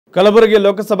ಕಲಬುರಗಿ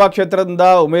ಲೋಕಸಭಾ ಕ್ಷೇತ್ರದಿಂದ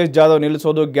ಉಮೇಶ್ ಜಾಧವ್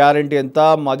ನಿಲ್ಲಿಸೋದು ಗ್ಯಾರಂಟಿ ಅಂತ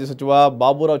ಮಾಜಿ ಸಚಿವ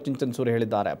ಬಾಬುರಾವ್ ಚಿಂಚನಸೂರಿ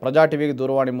ಹೇಳಿದ್ದಾರೆ. ಪ್ರಜಾ ಟಿವಿಗೆ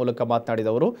ದೂರವಾಣಿ ಮೂಲಕ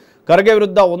ಮಾತನಾಡಿದವರು ಖರ್ಗೆ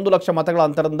ವಿರುದ್ಧ 1 ಲಕ್ಷ ಮತಗಳ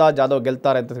ಅಂತರದಿಂದ ಜಾಧವ್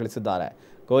ಗೆಲ್ತಾರೆ ಅಂತ ತಿಳಿಸಿದ್ದಾರೆ.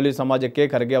 ಕೋಲಿ ಸಮಾಜಕ್ಕೆ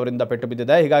ಖರ್ಗೆ ಅವರಿಂದ ಪೆಟ್ಟು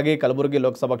ಬಿದ್ದಿದೆ. ಹೀಗಾಗಿ ಕಲಬುರಗಿ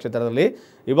ಲೋಕಸಭಾ ಕ್ಷೇತ್ರದಲ್ಲಿ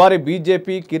ಈ ಬಾರಿ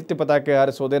ಬಿಜೆಪಿ ಕೀರ್ತಿ ಪತಾಕೆ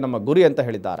ಹಾರಿಸುವುದೇ ನಮ್ಮ ಗುರಿ ಅಂತ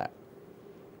ಹೇಳಿದ್ದಾರೆ.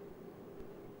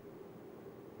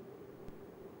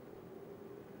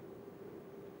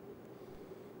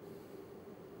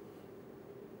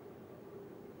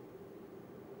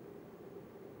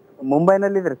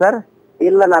 ಮುಂಬೈನಲ್ಲಿ ಇದ್ರಿ ಸರ್?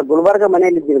 ಇಲ್ಲ, ನಾ ಗುಲ್ಬರ್ಗ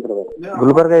ಮನೆಯಲ್ಲಿ ಇದ್ದೀನಿ ಬ್ರದರ್.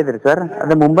 ಗುಲ್ಬರ್ಗ ಇದ್ರಿ ಸರ್?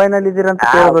 ಅದೇ ಮುಂಬೈನಲ್ಲಿ ಇದ್ದೀರಿ ಅಂತ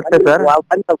ಕೇಳ್ಬಿಟ್ಟೆ ಸರ್.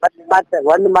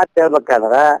 ಒಂದ್ ಮಾತು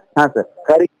ಹೇಳ್ಬೇಕಾದ್ರ ಹಾ ಸರ್,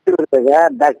 ಖರ್ಗೆ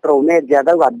ಡಾಕ್ಟರ್ ಉಮೇಶ್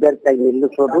ಜಾಧವ್ ಅಭ್ಯರ್ಥಿಯಾಗಿ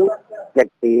ನಿಲ್ಲಿಸೋದು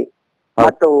ವ್ಯಕ್ತಿ.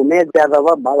 ಮತ್ತು ಉಮೇಶ್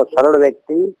ಜಾಧವ್ ಬಹಳ ಸರಳ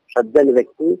ವ್ಯಕ್ತಿ, ಸಜ್ಜನ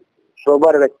ವ್ಯಕ್ತಿ,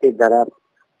 ಸೋಬರ್ ವ್ಯಕ್ತಿ ಇದ್ದಾರ.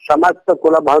 ಸಮಸ್ತ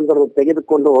ಕುಲ ಬಾಂಧವರು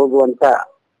ತೆಗೆದುಕೊಂಡು ಹೋಗುವಂತ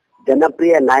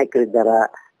ಜನಪ್ರಿಯ ನಾಯಕರಿದ್ದಾರ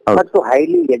ಮತ್ತು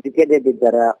ಹೈಲಿ ಎಜುಕೇಟೆಡ್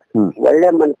ಇದ್ದಾರ, ಒಳ್ಳೆ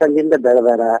ಮನಸ್ಸಿನಿಂದ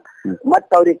ಬೆಳೆದಾರ. ಮತ್ತ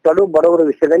ಅವ್ರಿಗೆ ಕಡು ಬಡವರ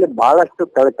ವಿಷಯದಲ್ಲಿ ಬಹಳಷ್ಟು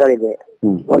ಕಳಕಳಿದೆ.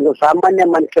 ಒಂದು ಸಾಮಾನ್ಯ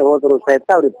ಮನುಷ್ಯ ಹೋದ್ರು ಸಹಿತ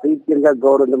ಅವ್ರಿಗೆ ಪ್ರೀತಿಯಿಂದ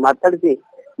ಗೌರವದಿಂದ ಮಾತಾಡಿಸಿ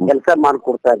ಕೆಲಸ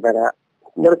ಮಾಡ್ಕೊಡ್ತಾ ಇದ್ದಾರ.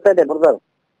 ಕೆಲಸ ಇದೆ ಬ್ರದರ್.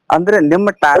 ಅಂದ್ರೆ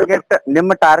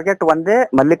ನಿಮ್ಮ ಟಾರ್ಗೆಟ್ ಒಂದೇ,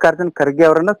 ಮಲ್ಲಿಕಾರ್ಜುನ್ ಖರ್ಗೆ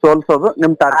ಅವರನ್ನ ಸೋಲ್ಸೋದು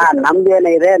ನಿಮ್ ಟಾರ್ಗೆಟ್?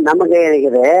 ನಮ್ದೇನಿದೆ,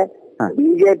 ನಮಗೇನಿದೆ,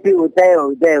 ಬಿಜೆಪಿ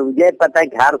ವಿಜಯ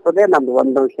ಪತಾಕೆ ಹಾರಿಸೋದೇ ನಮ್ದು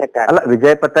ಒಂದು ವಿಷಯ. ಅಲ್ಲ,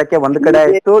 ವಿಜಯ ಪತಾಕೆ ಒಂದ್ ಕಡೆ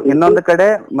ಆಯ್ತು, ಇನ್ನೊಂದು ಕಡೆ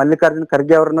ಮಲ್ಲಿಕಾರ್ಜುನ್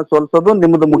ಖರ್ಗೆ ಅವರನ್ನ ಸೋಲ್ಸೋದು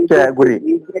ನಿಮ್ದು ಮುಖ್ಯ ಗುರಿ.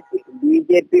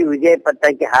 ಬಿಜೆಪಿ ವಿಜಯ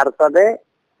ಪತಾಕೆ ಹಾರಿಸೋದೆ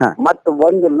ಮತ್ತು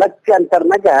 1 ಲಕ್ಷ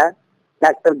ಅಂತರ್ನಾಗ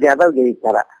ಡಾಕ್ಟರ್ ಜಾಧವ್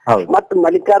ಗೆಲ್ತಾರ. ಮತ್ತು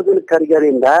ಮಲ್ಲಿಕಾರ್ಜುನ್ ಖರ್ಗೆ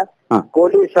ಅವರಿಂದ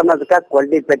ಕೋಲಿ ಸಮಾಜಕ್ಕ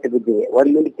ಕೊಳ್ಳಿ ಪೆಟ್ಟು ಬಿದ್ದಿದೆ.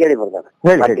 1 ಮಿನಿಟ್ ಕೇಳಿ ಬರ್ದಾರ.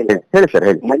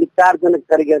 ಮಲ್ಲಿಕಾರ್ಜುನ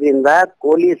ಖರ್ಗೆ ಅವರಿಂದ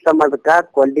ಕೋಲಿ ಸಮಾಜಕ್ಕ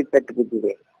ಕೊಳ್ಳಿ ಪೆಟ್ಟು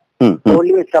ಬಿದ್ದಿದೆ.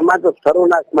 ಕೋಲಿ ಸಮಾಜ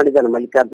ಸರ್ವನಾಶ ಮಾಡಿದ್ದಾನೆ ಮಲ್ಲಿಕಾರ್ಜುನ.